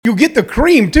You get the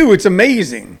cream, too. It's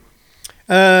amazing.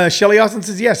 Shelly Austin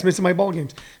says, yes, missing my ball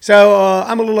games. So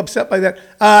I'm a little upset by that.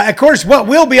 Of course, what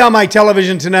will be on my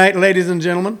television tonight, ladies and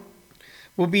gentlemen,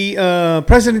 will be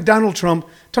President Donald Trump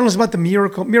telling us about the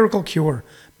miracle cure.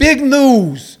 Big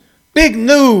news. Big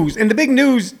news. And the big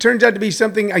news turns out to be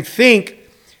something, I think,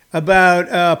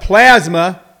 about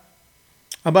plasma.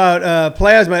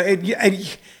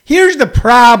 And here's the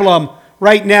problem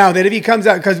right now, that if he comes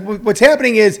out, because what's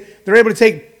happening is they're able to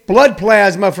take blood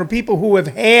plasma from people who have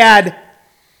had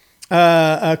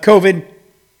COVID,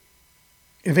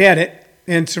 have had it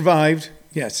and survived,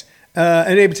 yes.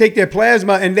 And they would take their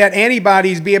plasma and that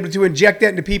antibodies be able to inject that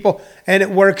into people, and it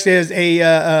works as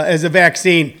a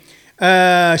vaccine.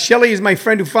 Shelly is my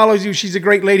friend who follows you. She's a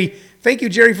great lady. Thank you,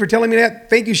 Jerry, for telling me that.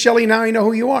 Thank you, Shelly. Now I know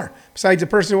who you are. Besides the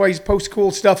person who always posts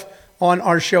cool stuff on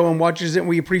our show and watches it, and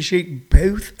we appreciate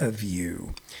both of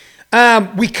you.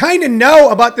 We kind of know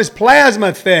about this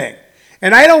plasma thing,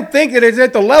 and I don't think that it's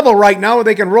at the level right now where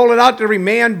they can roll it out to every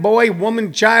man, boy,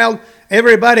 woman, child,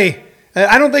 everybody.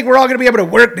 I don't think we're all going to be able to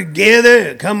work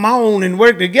together. Come on and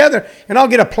work together, and I'll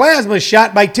get a plasma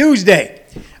shot by Tuesday.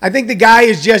 I think the guy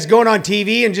is just going on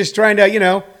TV and just trying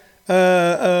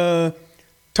to,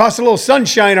 toss a little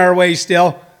sunshine our way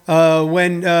still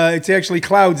when it's actually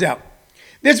clouds out.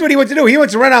 This is what he wants to do. He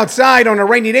wants to run outside on a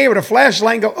rainy day with a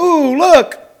flashlight and go, ooh,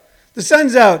 look, the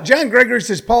sun's out. John Gregory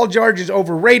says Paul George is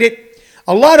overrated.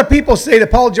 A lot of people say that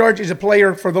Paul George is a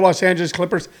player for the Los Angeles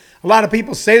Clippers. A lot of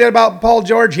people say that about Paul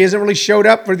George. He hasn't really showed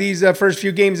up for these first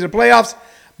few games of the playoffs,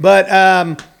 but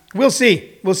we'll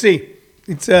see. We'll see.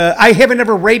 I haven't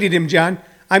ever rated him, John.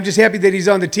 I'm just happy that he's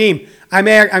on the team.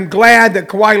 I'm glad that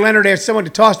Kawhi Leonard has someone to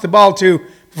toss the ball to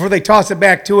before they toss it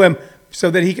back to him so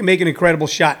that he can make an incredible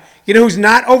shot. You know who's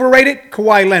not overrated?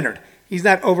 Kawhi Leonard. He's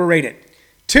not overrated.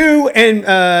 Two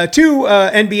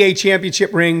NBA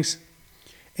championship rings.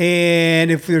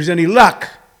 And if there's any luck,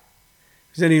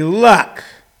 they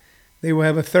will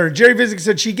have a third. Jerry Visick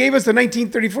said, she gave us the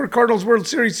 1934 Cardinals World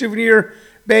Series souvenir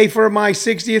bay for my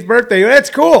 60th birthday. That's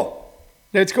cool.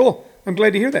 That's cool. I'm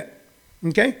glad to hear that.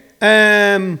 Okay.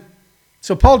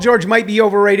 So Paul George might be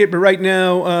overrated, but right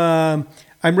now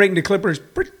I'm rating the Clippers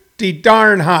pretty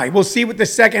darn high. We'll see what the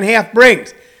second half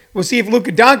brings. We'll see if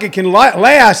Luka Doncic can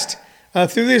last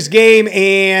through this game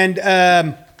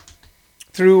and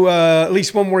through at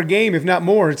least one more game, if not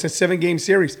more. It's a 7-game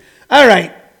series. All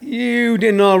right. You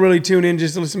didn't all really tune in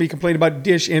just to listen to me complain about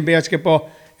Dish and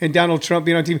basketball and Donald Trump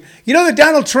being on TV. You know that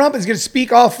Donald Trump is going to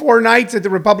speak all 4 nights at the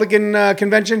Republican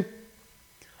convention?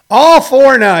 All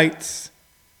 4 nights.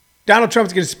 Donald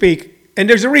Trump's going to speak. And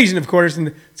there's a reason, of course, and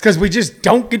it's because we just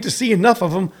don't get to see enough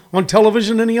of him on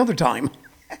television any other time.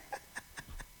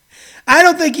 I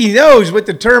don't think he knows what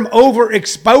the term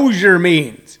overexposure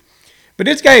means. But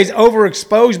this guy is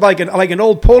overexposed like an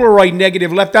old Polaroid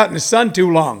negative left out in the sun too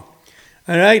long.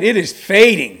 All right? It is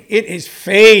fading. It is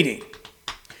fading.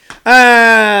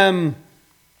 What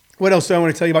else do I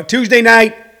want to tell you about? Tuesday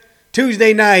night is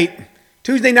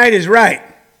right.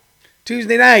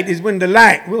 Tuesday night is when the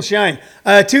light will shine.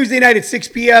 Tuesday night at 6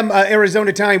 p.m.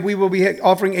 Arizona time, we will be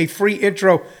offering a free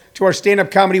intro to our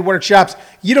stand-up comedy workshops.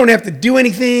 You don't have to do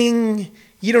anything.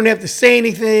 You don't have to say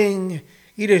anything.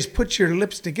 You just put your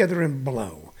lips together and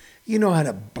blow. You know how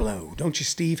to blow, don't you,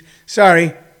 Steve?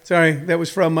 Sorry. That was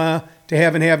from To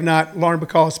Have and Have Not, Lauren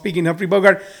Bacall speaking, Humphrey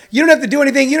Bogart. You don't have to do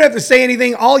anything. You don't have to say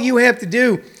anything. All you have to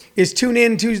do is tune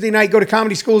in Tuesday night, go to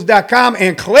comedyschools.com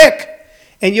and click,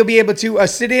 and you'll be able to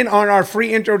sit in on our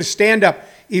free intro to stand-up.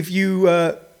 If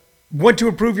you want to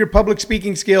improve your public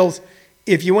speaking skills,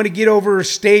 if you want to get over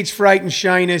stage fright and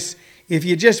shyness, if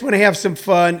you just want to have some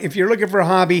fun, if you're looking for a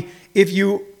hobby, if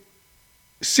you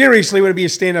seriously want to be a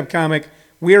stand-up comic,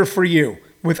 we're for you,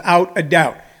 without a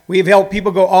doubt. We have helped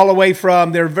people go all the way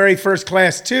from their very first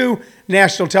class to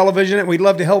national television, and we'd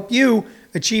love to help you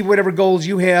achieve whatever goals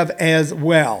you have as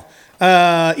well.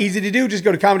 Easy to do. Just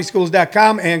go to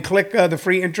comedyschools.com and click the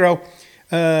free intro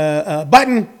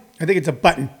button. I think it's a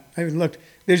button. I haven't looked.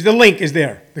 There's the link is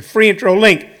there. The free intro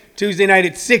link. Tuesday night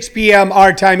at 6 p.m.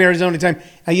 our time, Arizona time.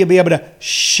 And you'll be able to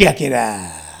check it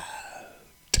out.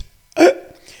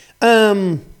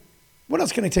 What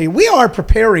else can I tell you? We are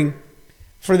preparing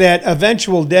for that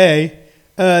eventual day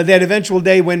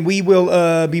when we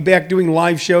will be back doing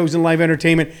live shows and live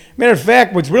entertainment. Matter of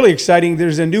fact, what's really exciting,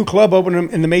 there's a new club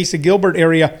opening in the Mesa Gilbert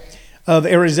area of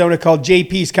Arizona called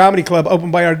JP's Comedy Club,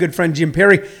 opened by our good friend Jim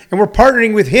Perry. And we're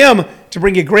partnering with him to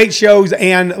bring you great shows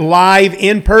and live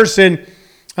in-person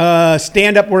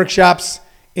stand-up workshops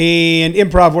and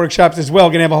improv workshops as well.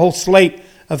 Going to have a whole slate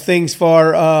of things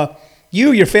for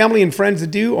you, your family, and friends to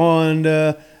do on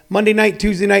Monday night,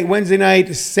 Tuesday night, Wednesday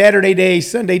night, Saturday day,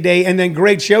 Sunday day, and then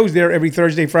great shows there every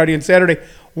Thursday, Friday, and Saturday.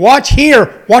 Watch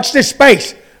this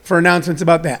space for announcements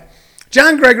about that.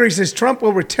 John Gregory says Trump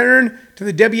will return to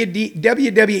the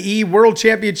WWE World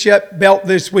Championship belt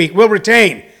this week. Will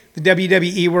retain the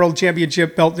WWE World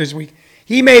Championship belt this week.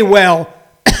 He may well.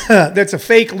 That's a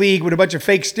fake league with a bunch of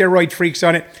fake steroid freaks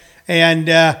on it, and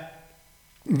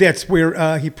that's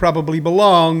where he probably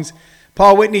belongs.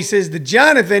 Paul Whitney says, the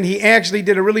Jonathan, he actually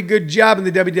did a really good job in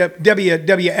the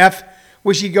WWF.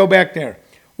 Wish he'd go back there.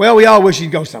 Well, we all wish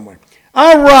he'd go somewhere.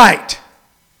 All right.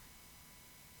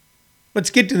 Let's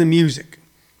get to the music.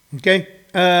 Okay?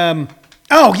 You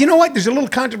know what? There's a little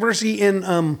controversy in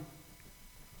the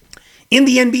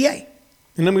NBA,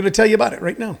 and I'm going to tell you about it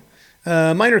right now.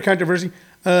 Minor controversy.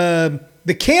 The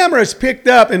cameras picked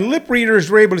up, and lip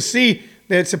readers were able to see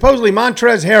that supposedly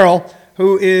Montrezl Harrell,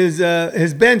 who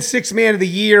has been Sixth Man of the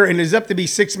Year and is up to be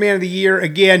Sixth Man of the Year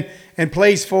again and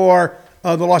plays for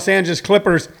the Los Angeles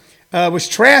Clippers, was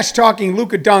trash-talking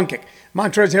Luka Doncic.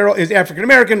 Montrezl Harrell is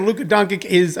African-American. Luka Doncic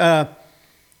is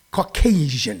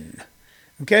Caucasian.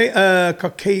 Okay?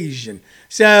 Caucasian.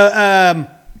 So,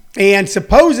 and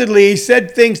supposedly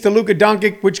said things to Luka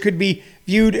Doncic which could be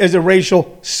viewed as a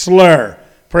racial slur.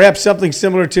 Perhaps something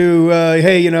similar to,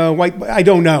 hey, white, I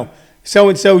don't know.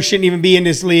 So-and-so shouldn't even be in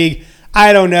this league.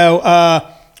 I don't know.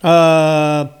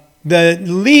 The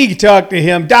league talked to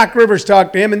him. Doc Rivers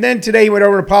talked to him. And then today he went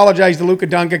over and apologized to Luka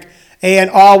Doncic, and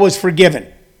all was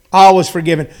forgiven. All was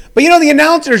forgiven. But, the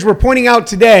announcers were pointing out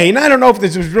today, and I don't know if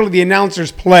this was really the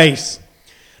announcer's place,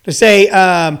 to say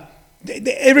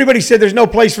everybody said there's no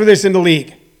place for this in the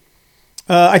league.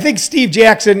 I think Steve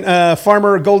Jackson,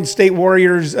 former Golden State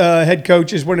Warriors head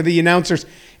coach, is one of the announcers.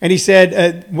 And he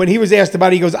said, when he was asked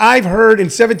about it, he goes, I've heard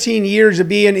in 17 years of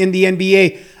being in the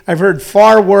NBA, I've heard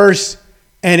far worse,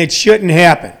 and it shouldn't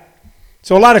happen.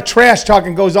 So a lot of trash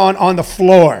talking goes on the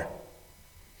floor.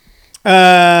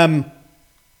 Daniel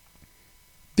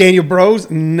Bros,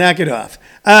 knock it off.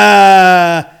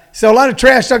 So a lot of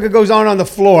trash talking goes on the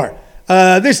floor.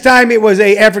 This time it was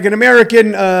a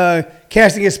African-American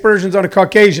casting aspersions on a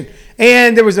Caucasian.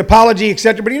 And there was an apology,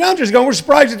 etc. But the announcers going, we're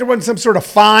surprised that there wasn't some sort of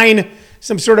fine,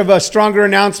 some sort of a stronger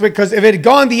announcement, because if it had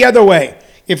gone the other way,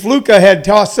 if Luka had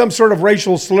tossed some sort of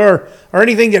racial slur or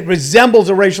anything that resembles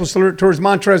a racial slur towards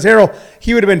Montrezl Harrell,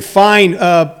 he would have been fined,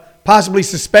 possibly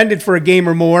suspended for a game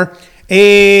or more,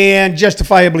 and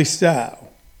justifiably so.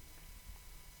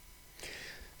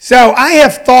 So I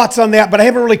have thoughts on that, but I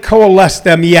haven't really coalesced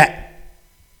them yet.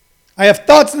 I have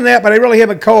thoughts on that, but I really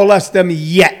haven't coalesced them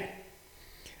yet.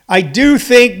 I do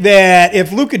think that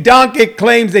if Luka Doncic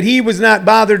claims that he was not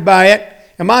bothered by it,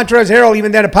 and Montrezl Harrell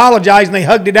even then apologized and they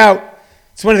hugged it out,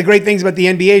 it's one of the great things about the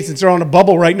NBA since they're on a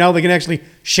bubble right now. They can actually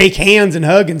shake hands and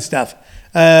hug and stuff.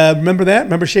 Remember that?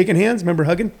 Remember shaking hands? Remember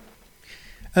hugging?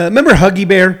 Remember Huggy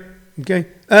Bear? Okay.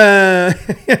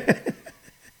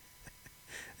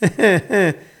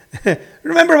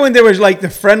 Remember when there was like the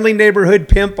Friendly Neighborhood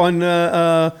Pimp on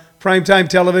primetime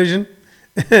television?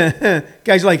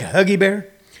 Guys like Huggy Bear.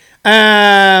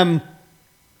 And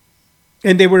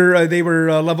they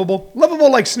were lovable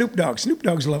like Snoop Dogg. Snoop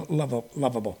Dogg's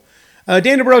lovable.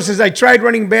 Daniel Bro says, I tried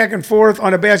running back and forth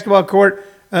on a basketball court.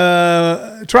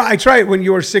 I try it when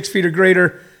you're 6 feet or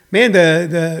greater. Man,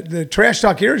 the trash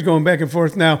talk here is going back and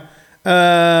forth now.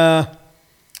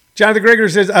 Jonathan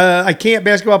Gregory says, I can't.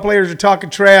 Basketball players are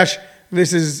talking trash.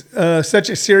 This is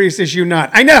such a serious issue.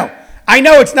 I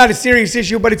know it's not a serious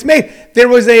issue, but it's made. There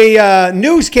was a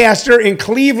newscaster in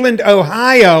Cleveland,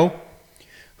 Ohio,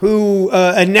 who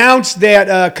announced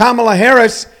that Kamala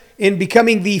Harris, in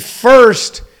becoming the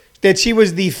first, that she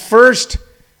was the first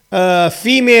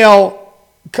female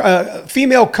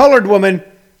colored woman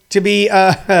to be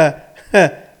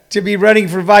running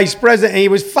for vice president, and he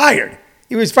was fired.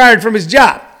 He was fired from his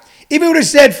job. If it would have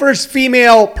said first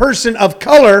female person of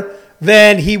color,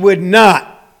 then he would not.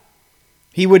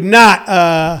 He would not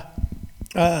have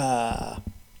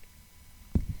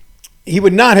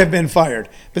been fired.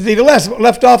 But he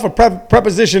left off a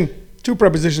preposition, two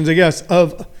prepositions, I guess,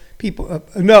 of people.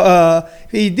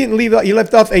 He didn't leave. He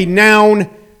left off a noun,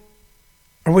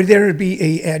 or would there be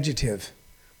a adjective?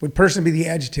 Would person be the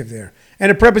adjective there?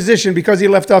 And a preposition, because he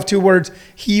left off two words,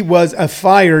 he was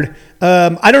fired.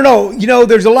 I don't know.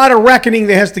 There's a lot of reckoning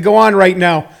that has to go on right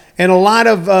now, and a lot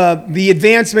of the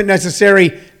advancement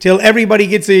necessary till everybody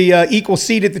gets a equal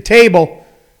seat at the table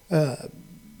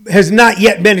has not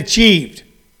yet been achieved.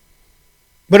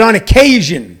 But on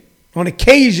occasion,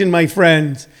 my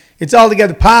friends, it's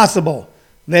altogether possible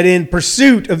that in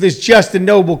pursuit of this just and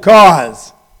noble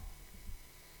cause,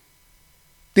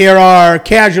 there are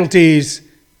casualties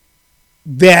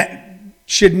that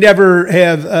should never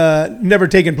have never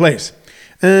taken place.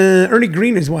 Ernie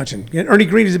Green is watching. Ernie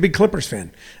Green is a big Clippers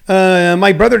fan.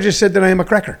 My brother just said that I am a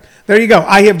cracker. There you go.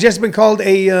 I have just been called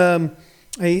a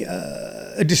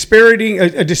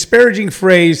disparaging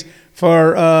phrase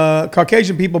for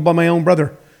Caucasian people by my own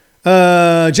brother.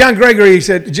 John Gregory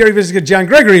said, Jerry Visick, John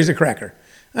Gregory is a cracker.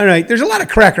 All right, there's a lot of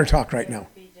cracker talk right now.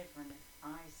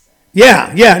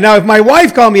 Yeah. Now, if my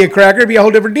wife called me a cracker, it'd be a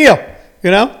whole different deal, you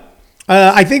know?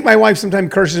 I think my wife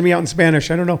sometimes curses me out in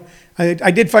Spanish. I don't know.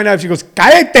 I did find out if she goes,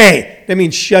 cállate, that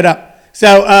means shut up.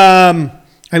 So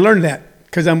I learned that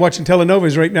because I'm watching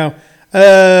telenovas right now.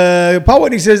 Paul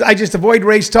Whitney says, I just avoid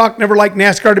race talk, never liked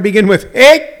NASCAR to begin with.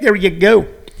 Hey, there you go.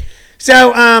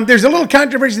 So there's a little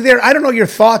controversy there. I don't know your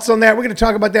thoughts on that. We're going to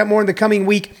talk about that more in the coming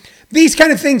week. These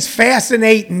kind of things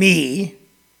fascinate me.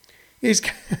 These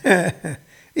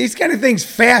kind of things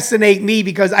fascinate me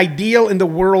because I deal in the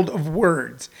world of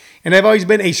words. And I've always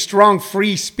been a strong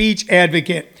free speech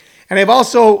advocate. And I've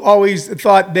also always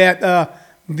thought that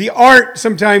the art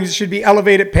sometimes should be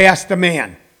elevated past the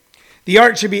man. The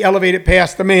art should be elevated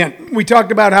past the man. We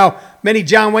talked about how many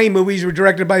John Wayne movies were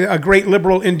directed by a great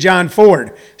liberal in John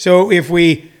Ford. So if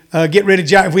we get rid of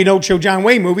John, if we don't show John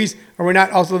Wayne movies, are we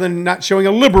not also then not showing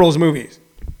a liberal's movies?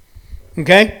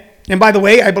 Okay? And by the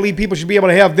way, I believe people should be able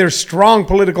to have their strong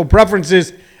political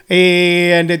preferences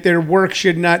and that their work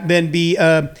should not then be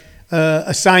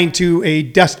assigned to a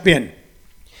dustbin.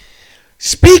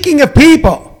 Speaking of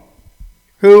people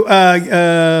who,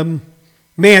 man,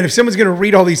 if someone's going to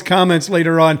read all these comments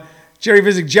later on, Jerry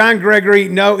Visick, John Gregory,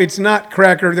 no, it's not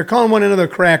cracker. They're calling one another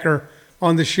cracker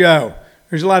on the show.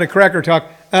 There's a lot of cracker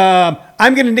talk.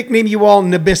 I'm going to nickname you all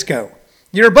Nabisco.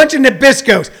 You're a bunch of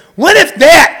Nabiscos. What if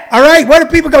that, all right, what if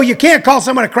people go, you can't call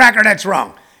someone a cracker, that's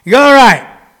wrong. You go, all right,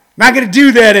 not going to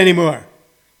do that anymore.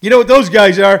 You know what those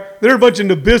guys are? They're a bunch of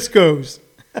Nabiscos.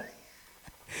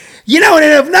 You know, and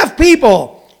if enough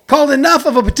people called enough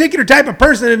of a particular type of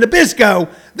person a Nabisco,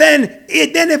 then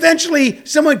eventually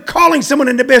someone calling someone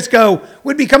a Nabisco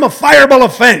would become a fireable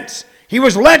offense. He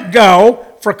was let go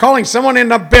for calling someone a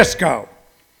Nabisco.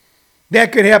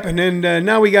 That could happen. And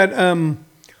now we got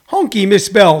honky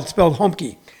misspelled, spelled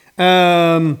honky.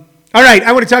 All right,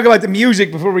 I want to talk about the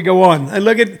music before we go on. And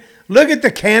look at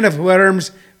the can of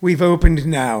worms we've opened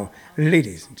now,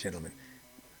 ladies and gentlemen.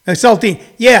 A saltine.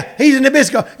 Yeah, he's a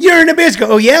Nabisco. You're a Nabisco.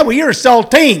 Oh, yeah? Well, you're a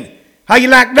saltine. How you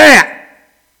like that?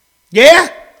 Yeah?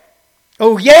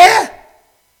 Oh, yeah?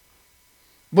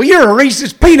 Well, you're a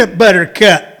Reese's Peanut Butter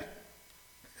Cup.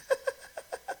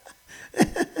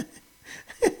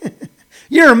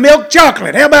 You're a milk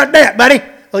chocolate. How about that, buddy?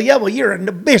 Oh, yeah, well, you're a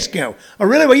Nabisco. Oh,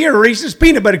 really? Well, you're a Reese's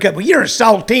Peanut Butter Cup. Well, you're a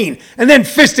saltine. And then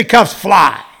fisticuffs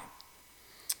fly.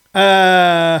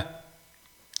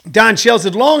 Don Shell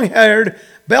said, long-haired,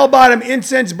 bell-bottom,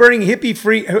 incense-burning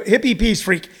hippie peace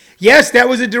freak. Yes, that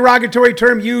was a derogatory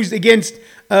term used against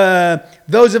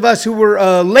those of us who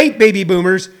were late baby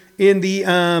boomers in the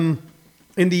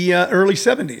early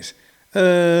 70s.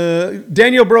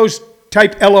 Daniel Bros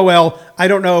type LOL. I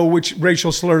don't know which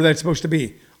racial slur that's supposed to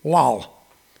be. Lol.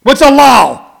 What's a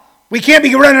lol? We can't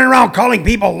be running around calling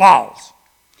people lols.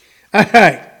 All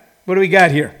right. What do we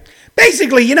got here?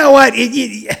 Basically, you know what?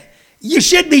 You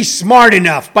should be smart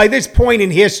enough by this point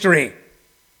in history.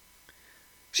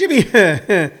 Should be.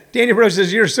 Daniel Bros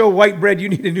says, you're so white bread, you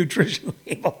need a nutritional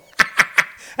label.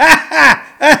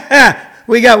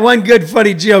 We got one good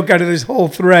funny joke out of this whole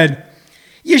thread.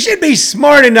 You should be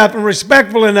smart enough and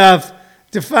respectful enough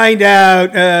to find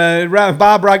out.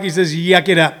 Bob Rocky says, yuck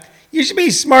it up. You should be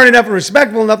smart enough and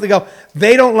respectful enough to go,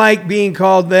 they don't like being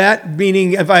called that.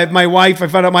 Meaning, if I have my wife, I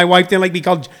found out my wife didn't like being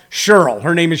called Cheryl.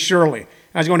 Her name is Shirley.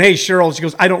 I was going, hey, Cheryl. She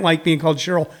goes, I don't like being called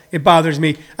Cheryl. It bothers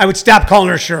me. I would stop calling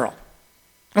her Cheryl.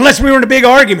 Unless we were in a big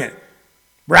argument.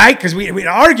 Right? Because in an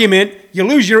argument, you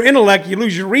lose your intellect, you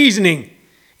lose your reasoning.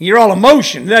 You're all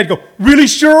emotion. And I'd go, really,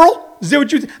 Cheryl? Is that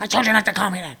what you I told you not to call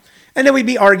me that. And then we'd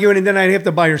be arguing, and then I'd have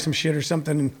to buy her some shit or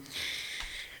something.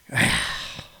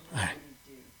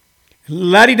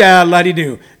 La-di-da,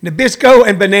 la-di-do. Nabisco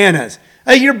and bananas.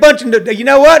 Hey, you're a bunch of, you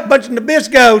know what? Bunch of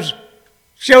Nabiscos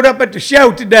showed up at the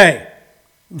show today.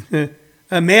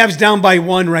 Mavs down by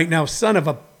 1 right now. Son of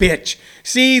a bitch.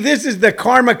 See, this is the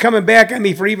karma coming back at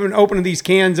me for even opening these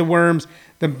cans of worms.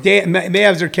 The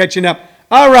Mavs are catching up.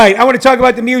 All right, I want to talk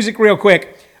about the music real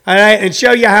quick. All right, and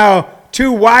show you how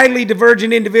two widely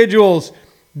divergent individuals,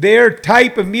 their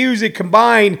type of music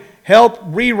combined, helped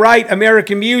rewrite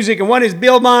American music. And one is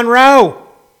Bill Monroe.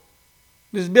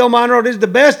 This is Bill Monroe. This is the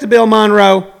best of Bill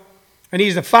Monroe. And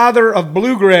he's the father of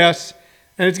bluegrass.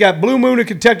 And it's got Blue Moon of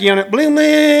Kentucky on it. Blue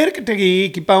Moon of Kentucky,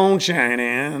 keep on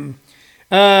shining.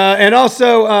 And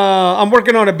also, I'm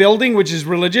working on a building, which is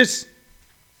religious.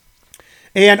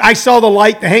 And I Saw the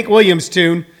Light, the Hank Williams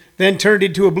tune, then turned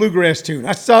into a bluegrass tune.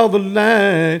 I saw the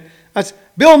light.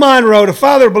 Bill Monroe, the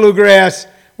father of bluegrass,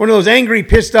 one of those angry,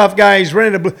 pissed off guys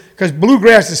running because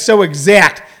bluegrass is so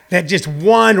exact that just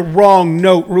one wrong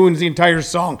note ruins the entire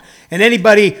song. And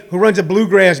anybody who runs a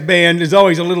bluegrass band is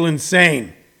always a little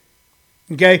insane.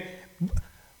 Okay?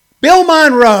 Bill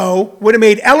Monroe would have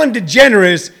made Ellen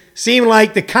DeGeneres seem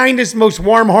like the kindest, most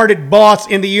warm-hearted boss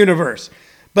in the universe.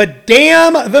 But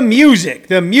damn the music.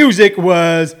 The music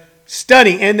was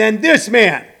stunning. And then this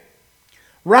man,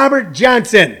 Robert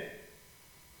Johnson.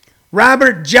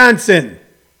 Robert Johnson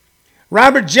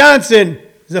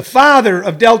is the father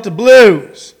of Delta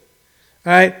Blues.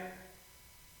 All right?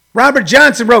 Robert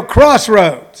Johnson wrote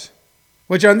Crossroads,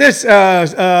 which on this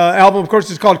album, of course,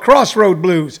 is called Crossroad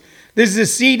Blues. This is a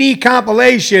CD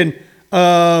compilation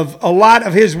of a lot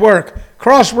of his work.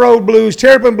 Crossroad Blues,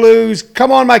 Terrapin Blues,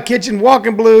 Come On My Kitchen,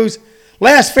 Walking Blues,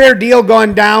 Last Fair Deal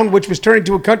Gone Down, which was turned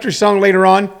into a country song later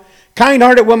on,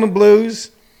 Kind-Hearted Woman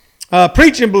Blues,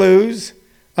 Preaching Blues,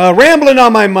 Rambling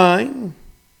on My Mind,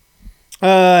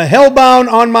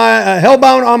 Hellbound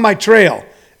on My Trail,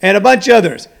 and a bunch of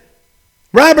others.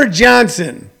 Robert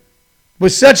Johnson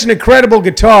was such an incredible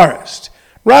guitarist.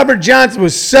 Robert Johnson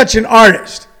was such an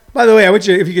artist. By the way, I wish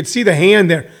if you could see the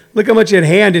hand there. Look how much that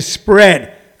hand is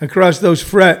spread across those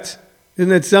frets. Isn't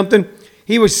that something?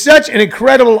 He was such an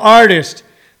incredible artist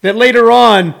that later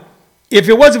on, if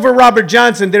it wasn't for Robert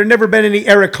Johnson, there'd never been any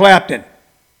Eric Clapton.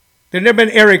 There'd never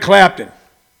been Eric Clapton.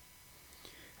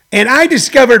 And I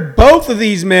discovered both of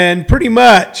these men pretty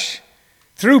much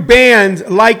through bands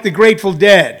like the Grateful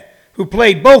Dead, who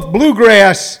played both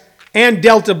bluegrass and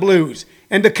Delta blues.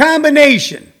 And the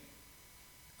combination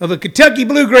of a Kentucky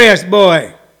bluegrass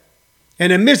boy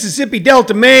and a Mississippi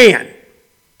Delta man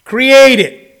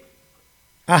created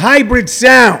a hybrid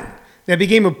sound that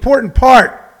became an important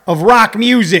part of rock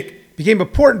music, became an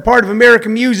important part of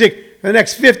American music for the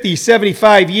next 50,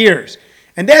 75 years.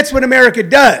 And that's what America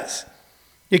does.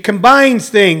 It combines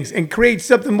things and creates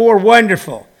something more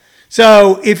wonderful.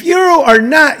 So if you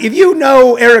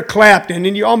know Eric Clapton,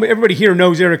 and everybody here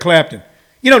knows Eric Clapton.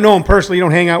 You don't know him personally, you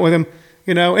don't hang out with him,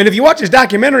 you know. And if you watch his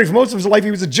documentary, for most of his life,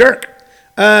 he was a jerk.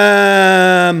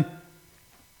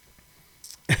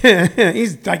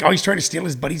 He's like always trying to steal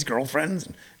his buddy's girlfriends,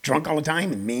 and drunk all the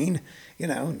time, and mean, you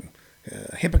know,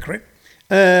 hypocrite.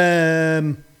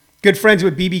 Good friends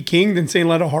with B.B. King, then saying a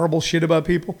lot of horrible shit about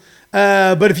people.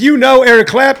 But if you know Eric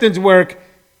Clapton's work,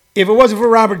 if it wasn't for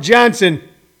Robert Johnson,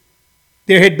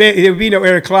 there would be no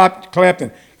Eric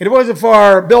Clapton. If it wasn't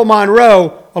for Bill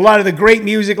Monroe, a lot of the great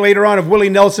music later on of Willie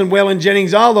Nelson, Waylon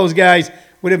Jennings, all those guys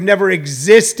would have never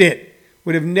existed.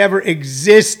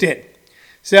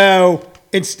 So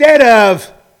instead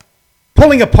of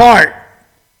pulling apart,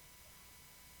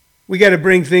 we got to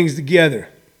bring things together.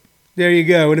 There you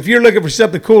go. And if you're looking for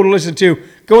something cool to listen to,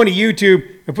 go into YouTube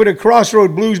and put in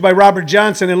Crossroad Blues by Robert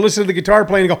Johnson and listen to the guitar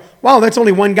playing and go, wow, that's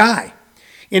only one guy.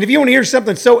 And if you want to hear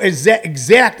something so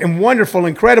exact and wonderful,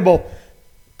 incredible,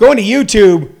 go into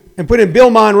YouTube and put in Bill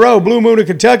Monroe, Blue Moon of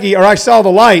Kentucky, or I Saw the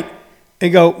Light,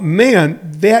 and go, man,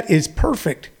 that is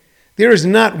perfect. There is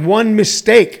not one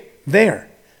mistake there.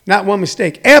 Not one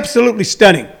mistake. Absolutely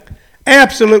stunning.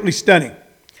 Absolutely stunning.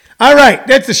 All right,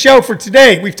 that's the show for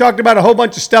today. We've talked about a whole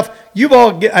bunch of stuff. You've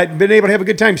all been able to have a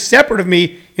good time separate of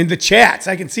me in the chats.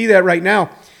 I can see that right now.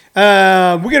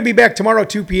 We're going to be back tomorrow at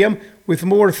 2 p.m. with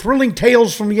more thrilling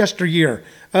tales from yesteryear.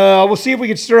 We'll see if we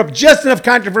can stir up just enough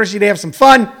controversy to have some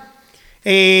fun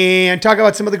and talk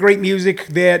about some of the great music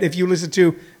that, if you listen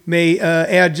to, may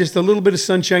add just a little bit of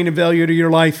sunshine and value to your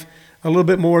life, a little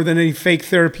bit more than any fake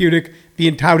therapeutic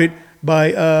being touted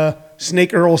by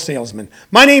Snake Earl salesman.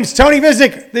 My name's Tony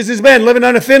Visick. This has been Living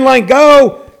on a Thin Line.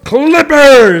 Go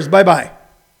Clippers! Bye-bye.